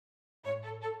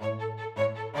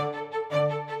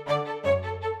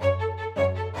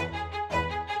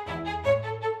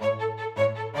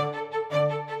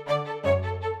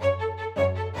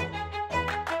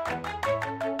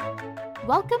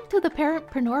Welcome to the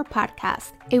Parentpreneur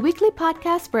podcast, a weekly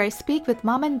podcast where I speak with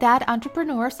mom and dad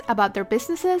entrepreneurs about their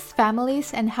businesses,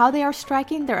 families, and how they are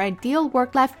striking their ideal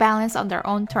work-life balance on their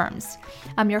own terms.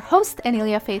 I'm your host,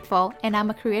 Anelia Faithful, and I'm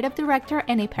a creative director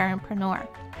and a parentpreneur.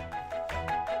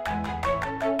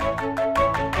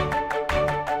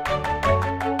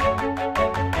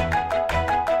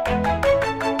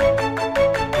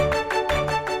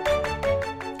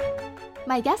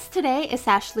 My guest today is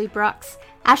Ashley Brooks.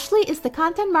 Ashley is the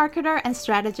content marketer and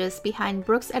strategist behind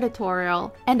Brooks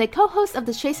Editorial and the co-host of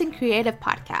the Chasing Creative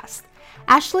podcast.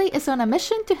 Ashley is on a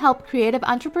mission to help creative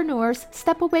entrepreneurs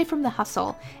step away from the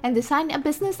hustle and design a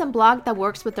business and blog that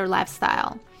works with their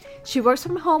lifestyle. She works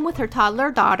from home with her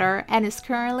toddler daughter and is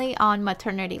currently on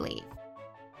maternity leave.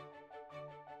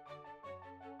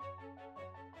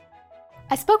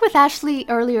 I spoke with Ashley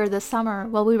earlier this summer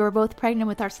while we were both pregnant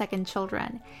with our second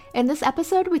children. In this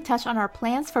episode, we touch on our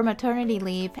plans for maternity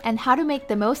leave and how to make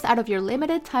the most out of your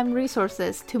limited time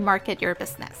resources to market your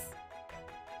business.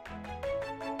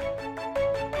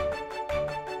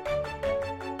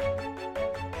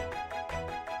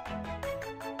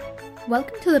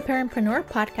 Welcome to the Parentpreneur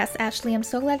podcast, Ashley. I'm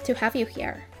so glad to have you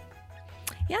here.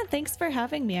 Yeah, thanks for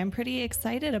having me. I'm pretty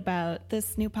excited about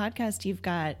this new podcast you've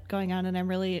got going on, and I'm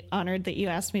really honored that you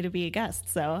asked me to be a guest.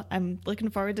 So I'm looking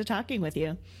forward to talking with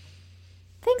you.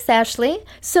 Thanks, Ashley.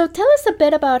 So tell us a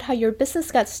bit about how your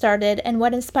business got started and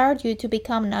what inspired you to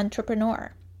become an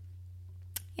entrepreneur.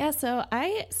 Yeah, so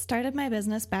I started my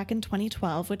business back in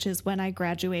 2012, which is when I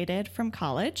graduated from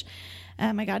college.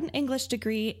 I got an English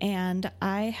degree, and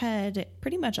I had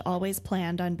pretty much always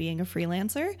planned on being a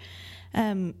freelancer.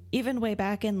 Even way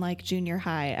back in like junior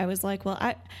high, I was like, well,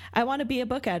 I want to be a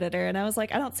book editor. And I was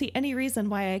like, I don't see any reason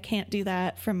why I can't do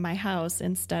that from my house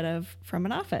instead of from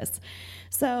an office.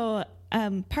 So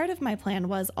part of my plan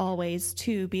was always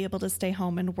to be able to stay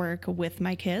home and work with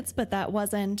my kids, but that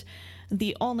wasn't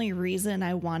the only reason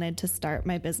I wanted to start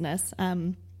my business.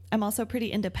 I'm also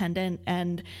pretty independent,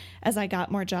 and as I got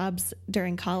more jobs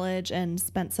during college and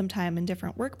spent some time in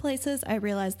different workplaces, I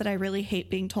realized that I really hate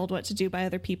being told what to do by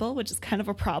other people, which is kind of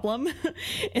a problem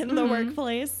in the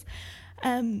workplace.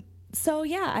 So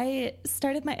yeah, I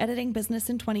started my editing business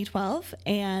in 2012,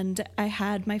 and I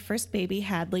had my first baby,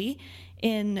 Hadley,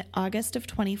 in August of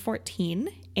 2014.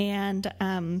 And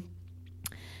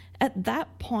at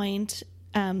that point,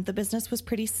 the business was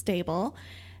pretty stable.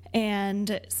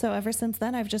 And so ever since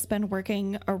then, I've just been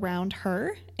working around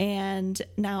her. And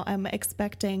now I'm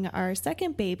expecting our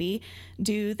second baby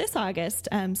due this August.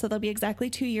 So they'll be exactly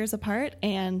 2 years apart,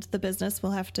 and the business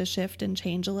will have to shift and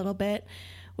change a little bit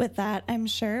with that, I'm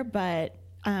sure, but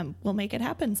we'll make it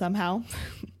happen somehow.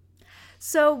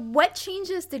 So what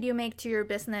changes did you make to your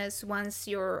business once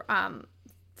your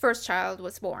first child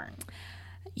was born?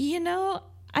 You know,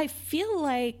 I feel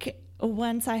like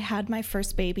once I had my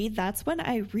first baby, that's when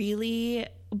I really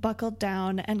buckled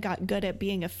down and got good at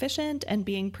being efficient and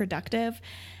being productive,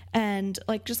 and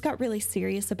like just got really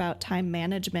serious about time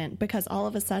management, because all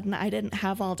of a sudden I didn't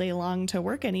have all day long to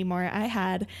work anymore. I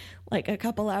had like a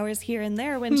couple hours here and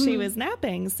there when she was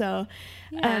napping. So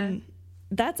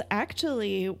that's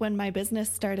actually when my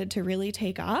business started to really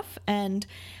take off. And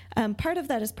part of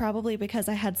that is probably because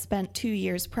I had spent 2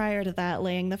 years prior to that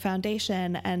laying the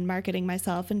foundation and marketing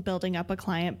myself and building up a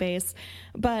client base.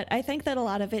 But I think that a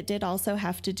lot of it did also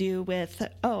have to do with,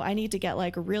 I need to get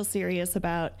like real serious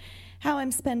about how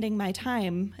I'm spending my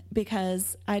time,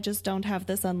 because I just don't have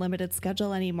this unlimited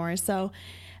schedule anymore. So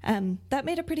that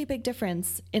made a pretty big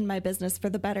difference in my business for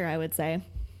the better, I would say.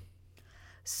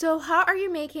 So how are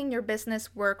you making your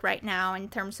business work right now in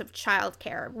terms of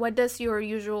childcare? What does your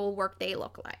usual workday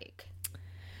look like?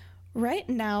 Right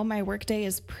now, my workday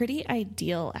is pretty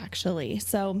ideal, actually.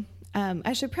 So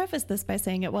I should preface this by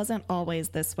saying it wasn't always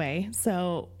this way.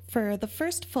 So for the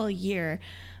first full year,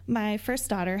 my first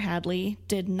daughter, Hadley,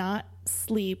 did not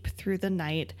sleep through the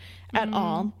night at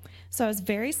all. So I was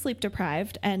very sleep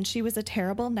deprived, and she was a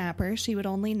terrible napper. She would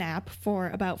only nap for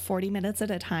about 40 minutes at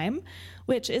a time,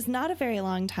 which is not a very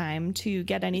long time to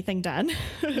get anything done.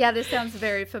 Yeah, this sounds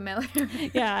very familiar.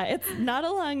 Yeah, it's not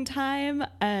a long time.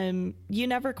 You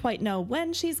never quite know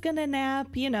when she's going to nap,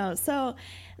 so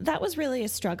that was really a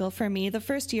struggle for me. The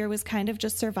first year was kind of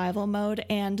just survival mode,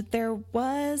 and there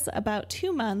was about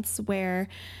 2 months where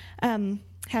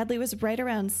Hadley was right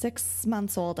around 6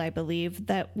 months old, I believe,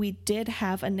 that we did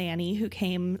have a nanny who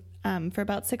came for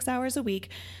about 6 hours a week,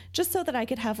 just so that I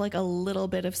could have like a little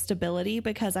bit of stability,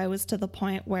 because I was to the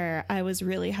point where I was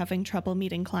really having trouble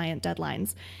meeting client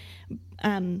deadlines.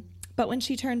 But when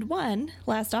she turned 1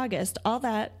 last August, all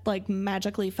that like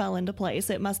magically fell into place.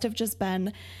 It must have just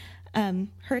been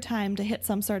her time to hit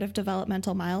some sort of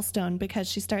developmental milestone, because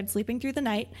she started sleeping through the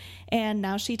night, and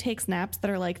now she takes naps that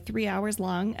are like 3 hours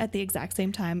long at the exact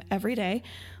same time every day,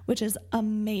 which is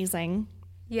amazing.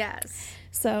 Yes.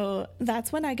 So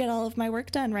that's when I get all of my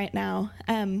work done right now.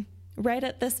 Right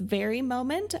at this very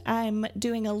moment, I'm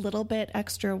doing a little bit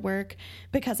extra work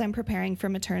because I'm preparing for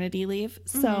maternity leave.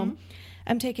 So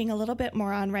I'm taking a little bit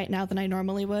more on right now than I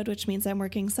normally would, which means I'm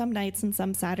working some nights and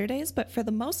some Saturdays. But for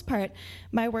the most part,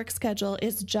 my work schedule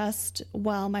is just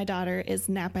while my daughter is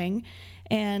napping.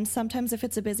 And sometimes if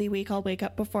it's a busy week, I'll wake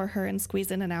up before her and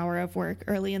squeeze in an hour of work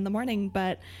early in the morning.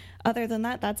 But other than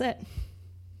that, that's it.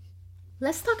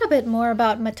 Let's talk a bit more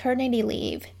about maternity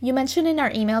leave. You mentioned in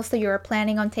our emails that you were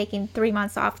planning on taking 3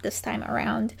 months off this time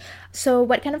around. So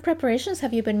what kind of preparations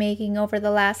have you been making over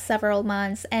the last several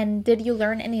months, and did you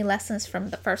learn any lessons from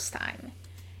the first time?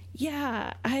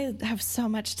 Yeah, I have so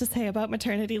much to say about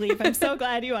maternity leave. I'm so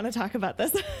glad you want to talk about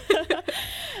this.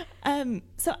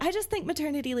 So I just think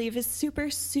maternity leave is super,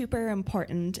 super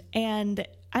important. And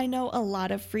I know a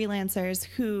lot of freelancers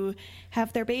who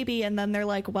have their baby and then they're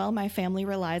like, well, my family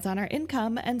relies on our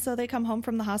income. And so they come home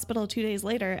from the hospital 2 days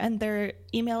later and they're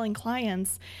emailing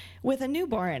clients with a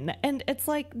newborn. And it's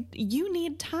like, you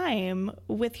need time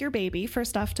with your baby for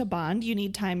stuff to bond. You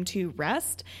need time to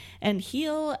rest and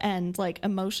heal and like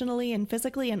emotionally and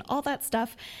physically and all that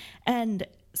stuff. And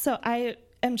so I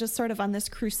am just sort of on this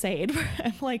crusade where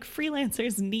I'm like,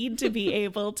 freelancers need to be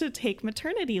able to take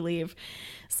maternity leave.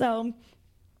 So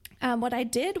what I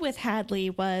did with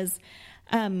Hadley was,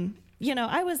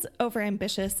 I was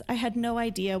overambitious. I had no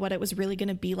idea what it was really going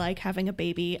to be like having a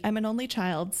baby. I'm an only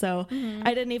child, so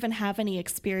I didn't even have any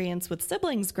experience with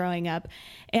siblings growing up,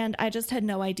 and I just had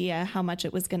no idea how much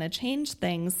it was going to change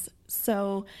things.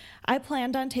 So I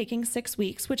planned on taking 6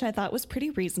 weeks, which I thought was pretty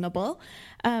reasonable.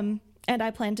 And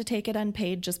I planned to take it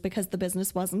unpaid just because the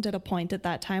business wasn't at a point at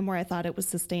that time where I thought it was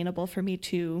sustainable for me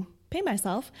to pay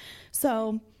myself.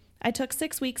 So I took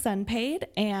 6 weeks unpaid,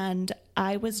 and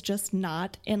I was just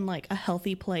not in like a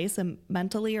healthy place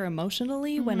mentally or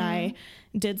emotionally when I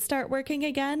did start working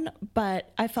again.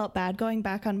 But I felt bad going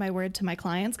back on my word to my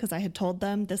clients because I had told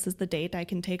them this is the date I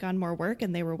can take on more work,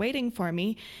 and they were waiting for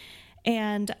me.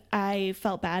 And I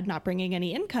felt bad not bringing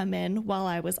any income in while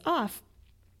I was off.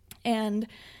 And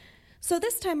so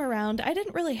this time around,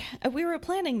 we were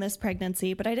planning this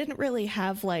pregnancy, but I didn't really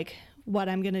have like what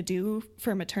I'm going to do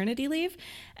for maternity leave.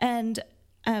 And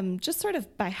just sort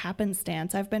of by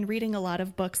happenstance, I've been reading a lot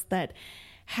of books that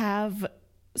have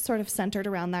sort of centered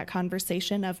around that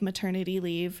conversation of maternity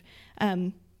leave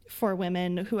for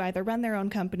women who either run their own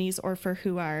companies or for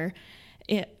who are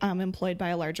employed by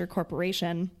a larger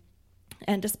corporation.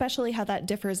 And especially how that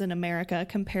differs in America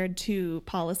compared to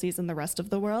policies in the rest of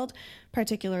the world,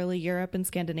 particularly Europe and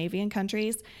Scandinavian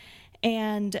countries.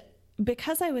 And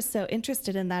because I was so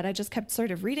interested in that, I just kept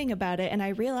sort of reading about it. And I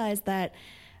realized that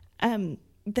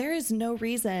there is no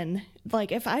reason,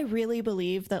 like if I really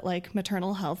believe that like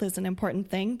maternal health is an important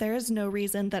thing, there is no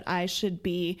reason that I should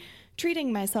be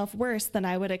treating myself worse than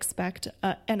I would expect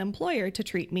an employer to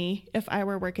treat me if I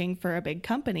were working for a big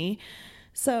company.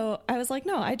 So I was like,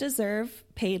 no, I deserve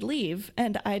paid leave,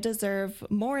 and I deserve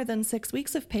more than 6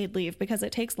 weeks of paid leave because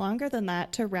it takes longer than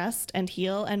that to rest and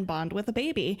heal and bond with a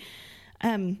baby.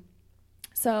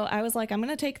 So I was like, I'm going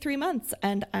to take 3 months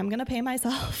and I'm going to pay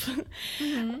myself,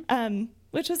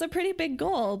 which was a pretty big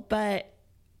goal. But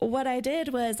what I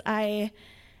did was I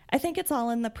think it's all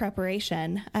in the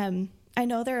preparation. I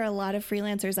know there are a lot of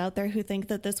freelancers out there who think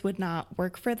that this would not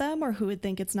work for them or who would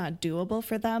think it's not doable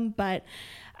for them. But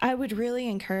I would really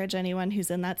encourage anyone who's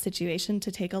in that situation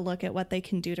to take a look at what they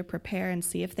can do to prepare and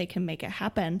see if they can make it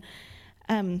happen.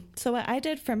 So what I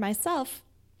did for myself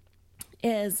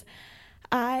is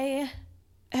I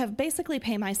have basically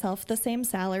paid myself the same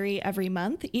salary every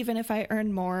month, even if I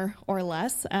earn more or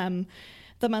less.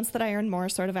 The months that I earn more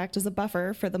sort of act as a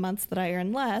buffer for the months that I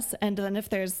earn less. And then if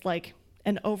there's like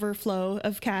an overflow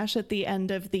of cash at the end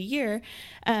of the year,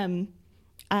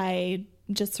 I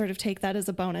just sort of take that as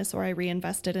a bonus, or I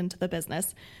reinvest it into the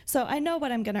business. So I know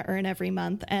what I'm going to earn every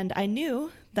month. And I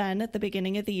knew then at the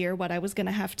beginning of the year what I was going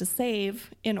to have to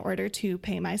save in order to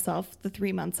pay myself the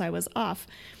 3 months I was off.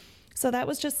 So that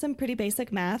was just some pretty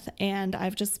basic math. And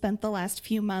I've just spent the last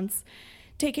few months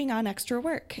taking on extra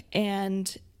work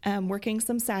and working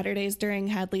some Saturdays during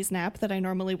Hadley's nap that I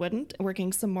normally wouldn't,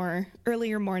 working some more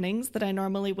earlier mornings that I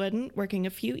normally wouldn't, working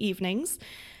a few evenings.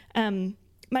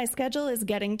 My schedule is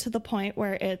getting to the point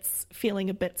where it's feeling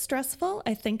a bit stressful,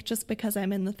 I think just because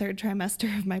I'm in the 3rd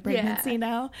trimester of my pregnancy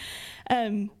now.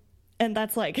 And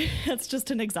that's that's just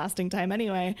an exhausting time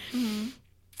anyway.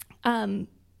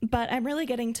 But I'm really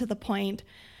getting to the point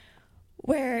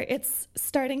where it's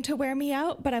starting to wear me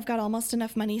out, but I've got almost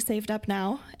enough money saved up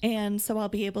now. And so I'll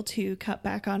be able to cut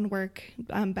back on work,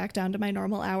 back down to my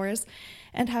normal hours,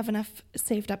 and have enough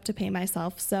saved up to pay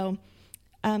myself. So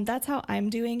that's how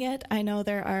I'm doing it. I know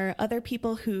there are other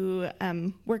people who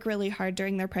work really hard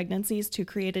during their pregnancies to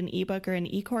create an ebook or an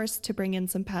e-course to bring in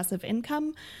some passive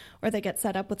income, or they get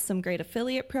set up with some great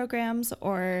affiliate programs,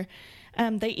 or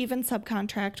they even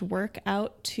subcontract work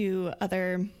out to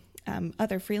other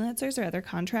freelancers or other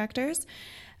contractors.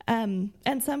 And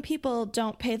some people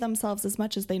don't pay themselves as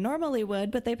much as they normally would,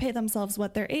 but they pay themselves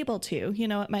what they're able to. You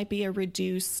know, it might be a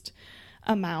reduced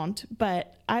amount,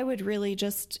 but I would really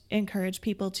just encourage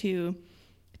people to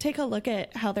take a look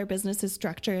at how their business is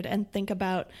structured and think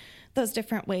about those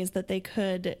different ways that they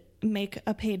could make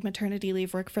a paid maternity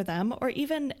leave work for them, or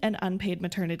even an unpaid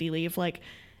maternity leave. Like,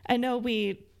 I know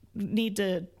we need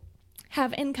to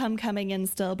have income coming in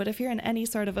still, but if you're in any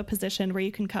sort of a position where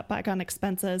you can cut back on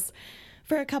expenses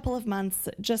for a couple of months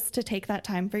just to take that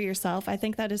time for yourself, I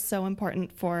think that is so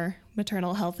important for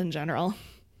maternal health in general.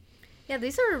 Yeah,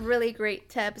 these are really great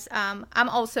tips. I'm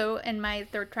also in my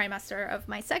third trimester of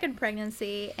my second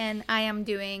pregnancy, and I am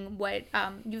doing what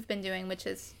you've been doing, which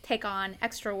is take on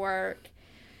extra work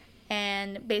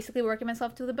and basically working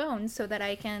myself to the bone so that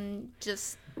I can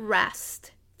just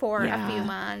rest for a few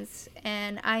months.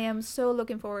 And I am so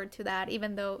looking forward to that,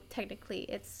 even though technically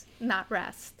it's not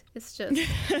rest. It's just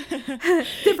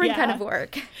different kind of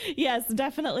work. Yes,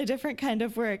 definitely different kind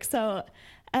of work. So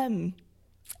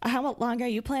how long are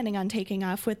you planning on taking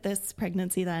off with this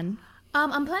pregnancy then?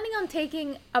 I'm planning on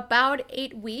taking about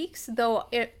 8 weeks, though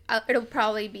it'll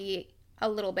probably be a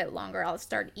little bit longer. I'll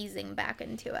start easing back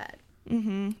into it.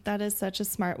 Mm-hmm. That is such a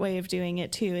smart way of doing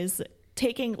it too, is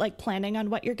taking, like, planning on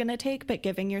what you're going to take, but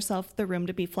giving yourself the room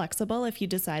to be flexible if you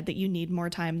decide that you need more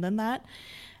time than that.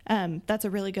 That's a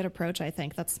really good approach, I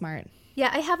think. That's smart. Yeah,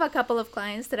 I have a couple of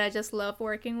clients that I just love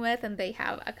working with, and they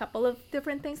have a couple of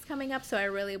different things coming up, so I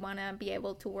really want to be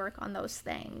able to work on those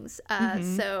things.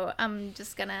 So I'm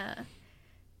just going to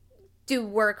do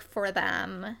work for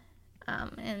them,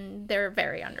 and they're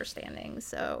very understanding.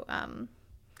 So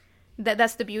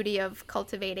that's the beauty of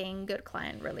cultivating good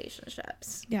client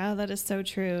relationships. Yeah, that is so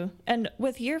true. And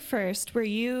with your first, were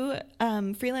you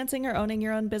freelancing or owning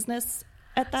your own business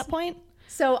at that point?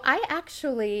 So I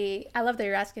love that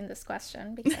you're asking this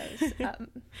question, because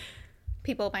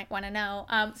people might want to know.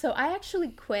 So I actually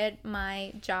quit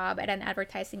my job at an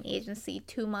advertising agency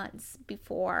 2 months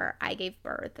before I gave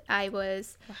birth. I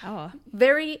was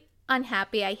very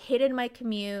unhappy. I hated my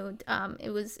commute. It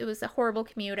was a horrible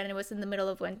commute, and it was in the middle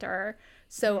of winter.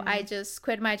 So I just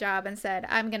quit my job and said,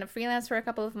 I'm going to freelance for a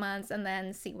couple of months and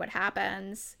then see what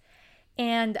happens.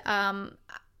 And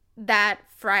that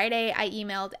Friday, I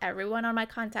emailed everyone on my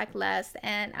contact list,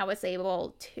 and I was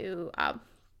able to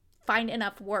find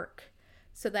enough work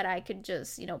so that I could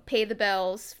just, pay the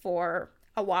bills for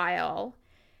a while.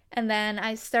 And then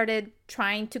I started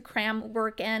trying to cram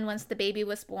work in once the baby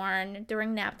was born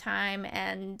during nap time.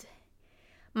 And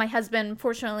my husband,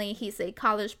 fortunately, he's a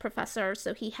college professor,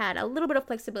 so he had a little bit of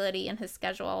flexibility in his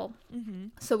schedule. Mm-hmm.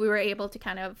 So we were able to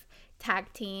kind of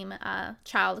tag team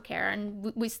childcare,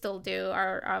 and we still do.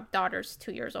 Our daughter's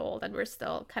 2 years old, and we're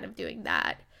still kind of doing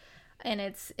that. And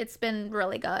it's been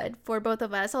really good for both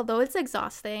of us, although it's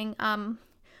exhausting.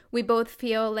 We both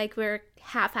feel like we're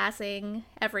half-assing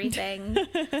everything.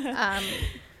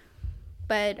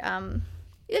 But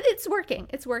it's working.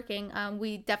 It's working.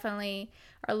 We definitely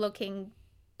are looking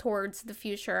towards the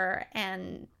future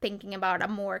and thinking about a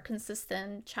more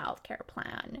consistent childcare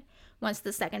plan once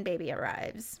the second baby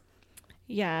arrives.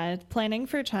 Yeah, planning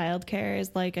for childcare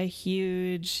is like a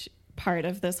huge part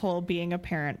of this whole being a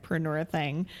parentpreneur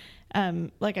thing.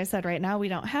 Like I said, right now we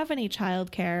don't have any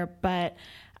childcare, but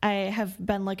I have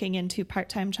been looking into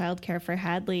part-time childcare for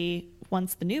Hadley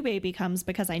once the new baby comes,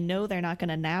 because I know they're not going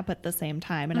to nap at the same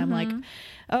time. And I'm like,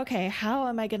 okay, how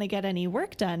am I going to get any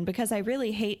work done? Because I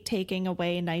really hate taking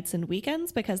away nights and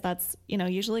weekends, because that's,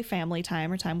 usually family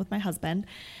time or time with my husband.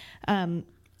 And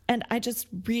I just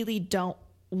really don't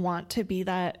want to be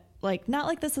that, like, not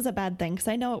like this is a bad thing, because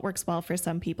I know it works well for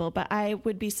some people, but I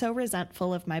would be so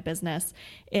resentful of my business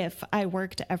if I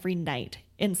worked every night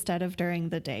instead of during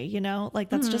the day, like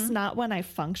that's just not when I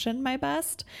function my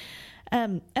best.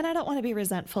 And I don't want to be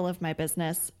resentful of my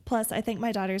business. Plus, I think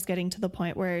my daughter's getting to the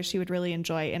point where she would really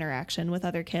enjoy interaction with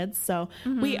other kids. So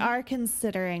we are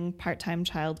considering part-time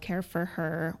childcare for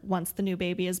her once the new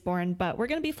baby is born, but we're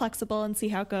going to be flexible and see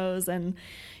how it goes. And,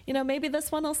 maybe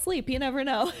this one will sleep. You never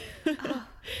know.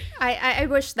 I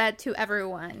wish that to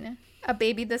everyone. A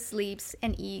baby that sleeps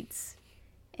and eats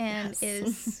and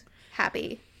is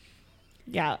happy.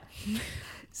 Yeah.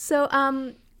 So,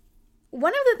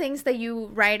 one of the things that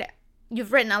you've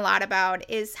written a lot about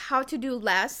is how to do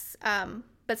less,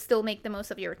 but still make the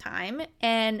most of your time.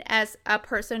 And as a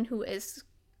person who is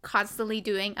constantly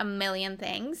doing a million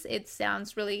things, it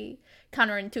sounds really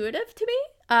counterintuitive to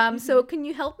me. So can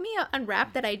you help me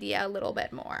unwrap that idea a little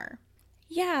bit more?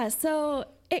 Yeah, so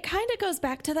it kind of goes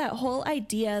back to that whole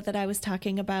idea that I was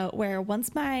talking about, where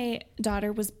once my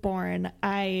daughter was born,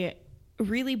 I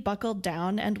really buckled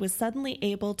down and was suddenly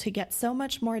able to get so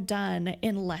much more done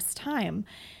in less time.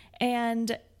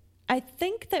 And I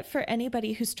think that for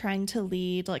anybody who's trying to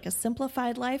lead like a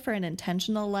simplified life or an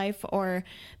intentional life, or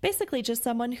basically just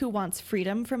someone who wants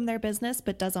freedom from their business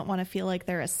but doesn't want to feel like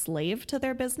they're a slave to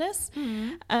their business,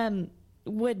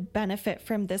 would benefit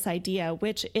from this idea,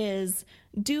 which is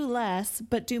do less,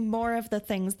 but do more of the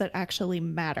things that actually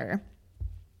matter.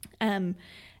 And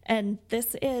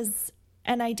this is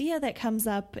an idea that comes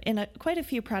up in quite a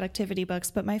few productivity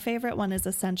books, but my favorite one is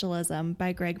Essentialism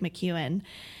by Greg McKeown.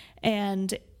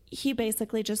 And he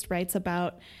basically just writes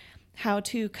about how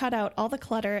to cut out all the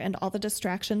clutter and all the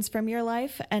distractions from your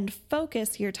life and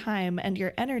focus your time and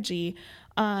your energy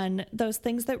on those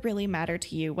things that really matter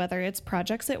to you, whether it's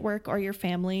projects at work or your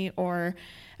family or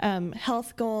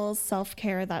health goals,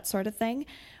 self-care, that sort of thing.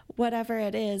 Whatever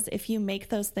it is, if you make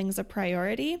those things a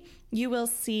priority, you will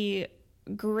see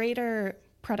greater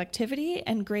productivity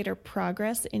and greater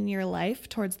progress in your life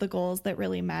towards the goals that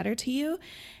really matter to you.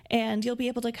 And you'll be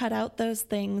able to cut out those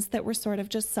things that were sort of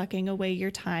just sucking away your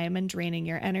time and draining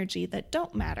your energy that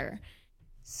don't matter.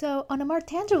 So on a more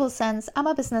tangible sense, I'm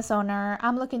a business owner.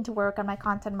 I'm looking to work on my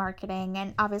content marketing,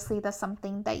 and obviously that's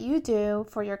something that you do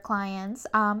for your clients.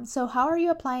 So how are you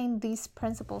applying these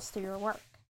principles to your work?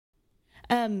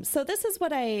 So this is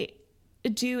what I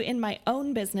do in my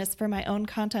own business for my own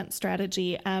content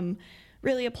strategy.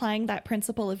 Really applying that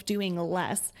principle of doing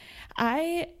less.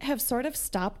 I have sort of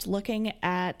stopped looking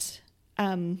at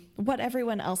what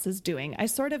everyone else is doing. I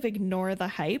sort of ignore the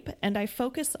hype and I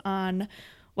focus on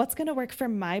what's going to work for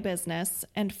my business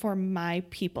and for my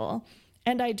people.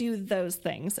 And I do those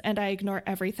things and I ignore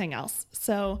everything else.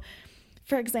 So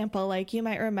for example, like you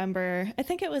might remember, I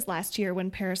think it was last year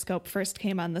when Periscope first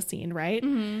came on the scene, right?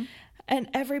 Mm-hmm. And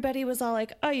everybody was all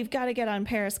like, oh, you've got to get on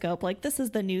Periscope. Like, this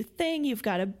is the new thing. You've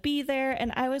got to be there.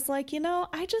 And I was like,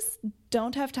 I just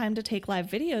don't have time to take live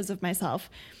videos of myself.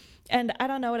 And I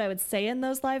don't know what I would say in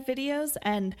those live videos.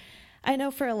 And I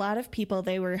know for a lot of people,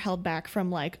 they were held back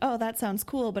from like, oh, that sounds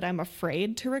cool, but I'm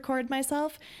afraid to record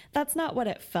myself. That's not what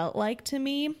it felt like to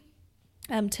me.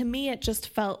 To me, it just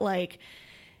felt like,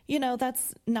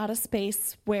 that's not a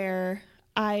space where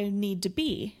I need to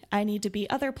be. I need to be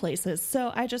other places.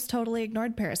 So I just totally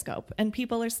ignored Periscope. And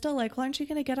people are still like, well, aren't you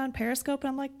going to get on Periscope? And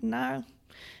I'm like, nah,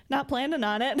 not planning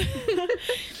on it.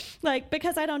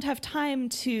 Because I don't have time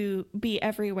to be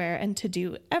everywhere and to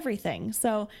do everything.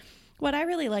 So what I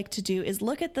really like to do is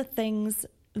look at the things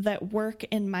that work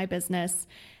in my business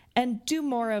and do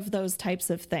more of those types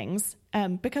of things,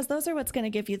 because those are what's going to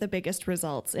give you the biggest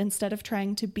results, instead of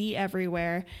trying to be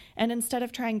everywhere and instead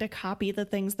of trying to copy the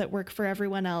things that work for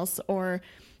everyone else or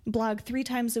blog 3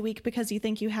 times a week because you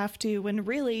think you have to, when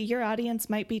really your audience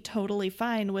might be totally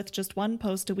fine with just 1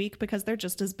 post a week because they're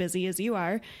just as busy as you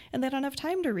are and they don't have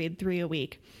time to read 3 a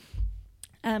week.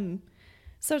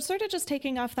 So it's sort of just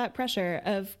taking off that pressure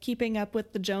of keeping up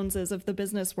with the Joneses of the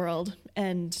business world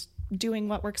and doing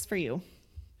what works for you.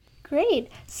 Great.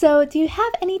 So do you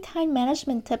have any time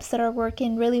management tips that are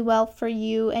working really well for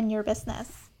you and your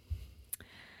business?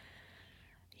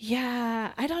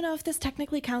 Yeah, I don't know if this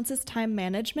technically counts as time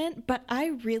management, but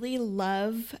I really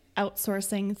love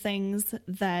outsourcing things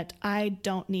that I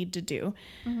don't need to do.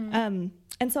 Mm-hmm.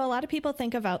 And so a lot of people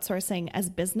think of outsourcing as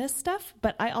business stuff,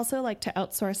 but I also like to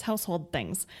outsource household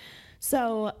things.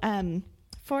 So,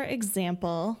 for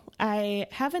example, I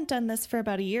haven't done this for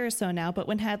about a year or so now, but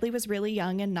when Hadley was really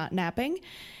young and not napping,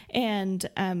 and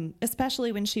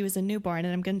especially when she was a newborn,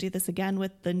 and I'm going to do this again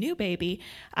with the new baby,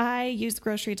 I use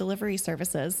grocery delivery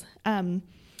services.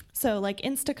 So like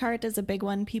Instacart is a big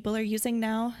one people are using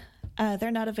now. They're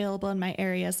not available in my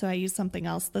area, so I use something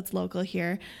else that's local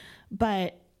here.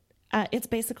 But it's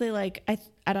basically like,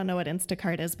 I don't know what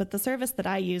Instacart is, but the service that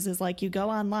I use is like you go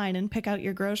online and pick out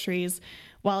your groceries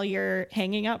while you're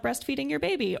hanging out breastfeeding your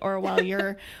baby or while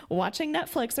you're watching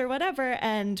Netflix or whatever.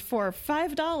 And for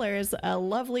 $5, a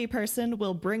lovely person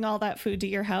will bring all that food to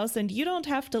your house and you don't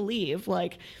have to leave.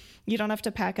 Like, you don't have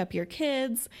to pack up your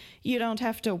kids. You don't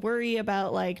have to worry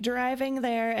about like driving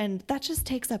there. And that just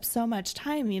takes up so much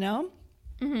time,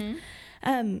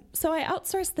 So I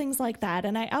outsource things like that.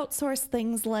 And I outsource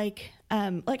things like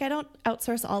I don't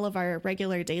outsource all of our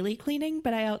regular daily cleaning,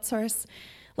 but I outsource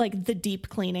like the deep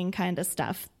cleaning kind of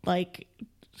stuff. Like,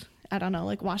 I don't know,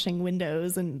 like washing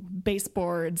windows and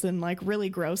baseboards and like really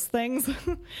gross things.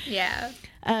 Yeah.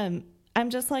 I'm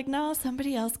just like, no,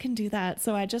 somebody else can do that.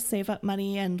 So I just save up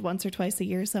money, and once or twice a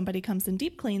year, somebody comes and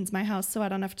deep cleans my house so I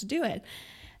don't have to do it.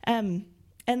 And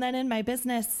then in my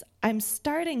business, I'm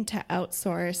starting to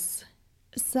outsource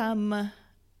some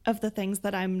of the things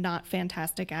that I'm not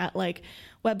fantastic at, like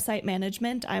website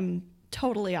management. I'm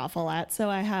totally awful at. So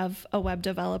I have a web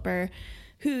developer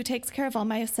who takes care of all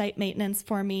my site maintenance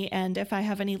for me. And if I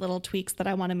have any little tweaks that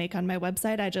I want to make on my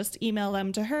website, I just email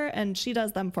them to her and she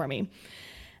does them for me.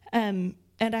 And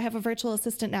I have a virtual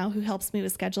assistant now who helps me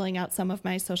with scheduling out some of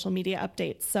my social media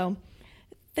updates. So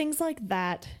things like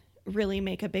that really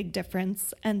make a big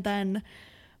difference. And then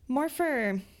more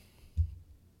for,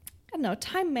 I don't know,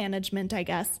 time management, I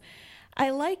guess.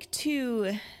 I like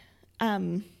to,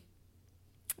 I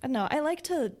like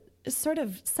to sort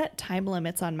of set time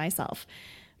limits on myself,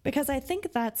 because I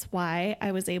think that's why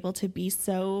I was able to be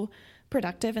so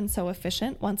productive and so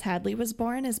efficient once Hadley was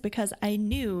born, is because I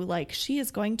knew like she is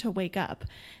going to wake up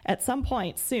at some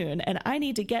point soon and I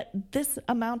need to get this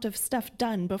amount of stuff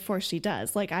done before she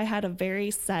does. Like, I had a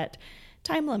very set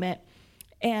time limit,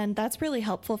 and that's really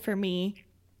helpful for me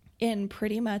in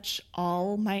pretty much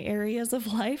all my areas of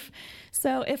life.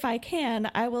 So if I can,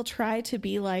 I will try to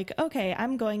be like, okay,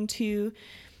 I'm going to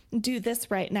do this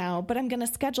right now, but I'm going to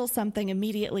schedule something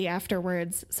immediately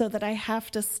afterwards so that I have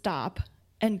to stop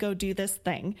and go do this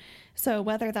thing. So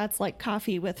whether that's like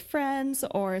coffee with friends,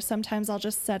 or sometimes I'll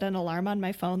just set an alarm on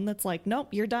my phone that's like, nope,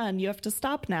 you're done. You have to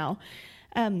stop now.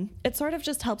 It sort of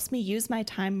just helps me use my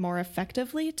time more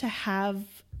effectively to have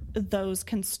those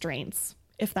constraints,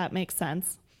 if that makes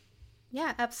sense.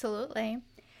 Yeah, absolutely.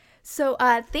 So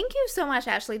thank you so much,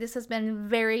 Ashley. This has been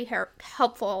very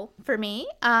helpful for me,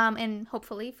 and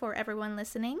hopefully for everyone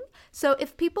listening. So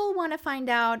if people want to find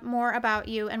out more about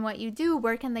you and what you do,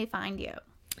 where can they find you?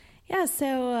 Yeah,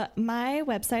 so my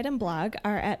website and blog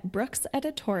are at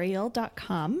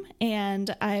brookseditorial.com,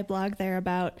 and I blog there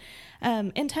about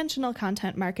intentional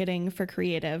content marketing for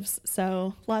creatives.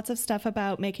 So lots of stuff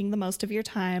about making the most of your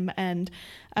time and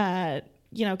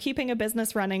keeping a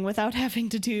business running without having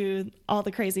to do all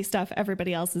the crazy stuff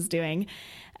everybody else is doing.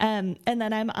 And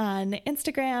then I'm on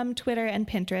Instagram, Twitter, and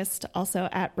Pinterest, also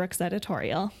at Brooks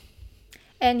Editorial.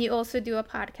 And you also do a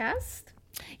podcast?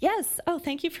 Yes. Oh,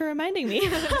 thank you for reminding me.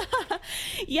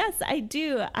 Yes, I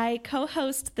do. I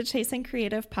co-host the Chasing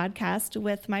Creative podcast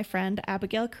with my friend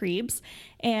Abigail Krebs,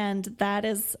 and that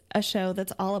is a show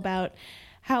that's all about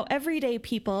how everyday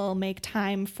people make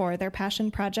time for their passion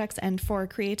projects and for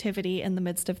creativity in the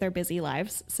midst of their busy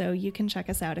lives. So you can check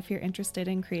us out if you're interested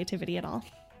in creativity at all.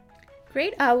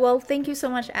 Great. Well, thank you so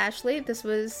much, Ashley. This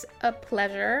was a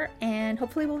pleasure, and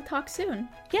hopefully we'll talk soon.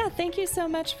 Yeah, thank you so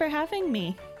much for having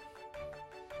me.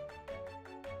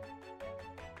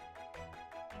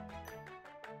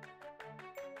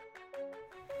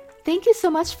 Thank you so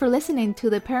much for listening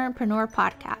to the Parentpreneur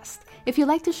podcast. If you'd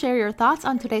like to share your thoughts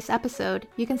on today's episode,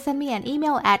 you can send me an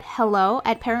email at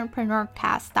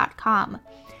hello@parentpreneurcast.com.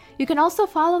 You can also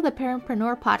follow the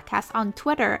Parentpreneur podcast on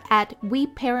Twitter at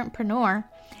WeParentpreneur,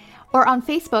 or on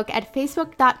Facebook at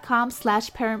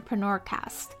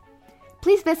facebook.com/parentpreneurcast.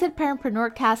 Please visit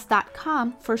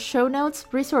parentpreneurcast.com for show notes,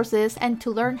 resources, and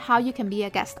to learn how you can be a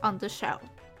guest on the show.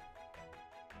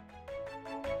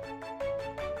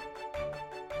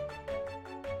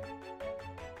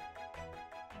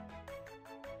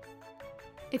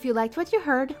 If you liked what you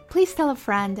heard, please tell a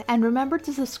friend, and remember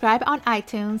to subscribe on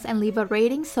iTunes and leave a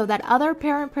rating so that other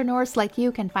parentpreneurs like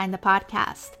you can find the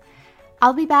podcast.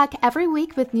 I'll be back every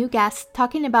week with new guests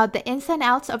talking about the ins and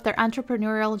outs of their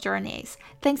entrepreneurial journeys.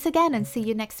 Thanks again, and see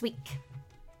you next week.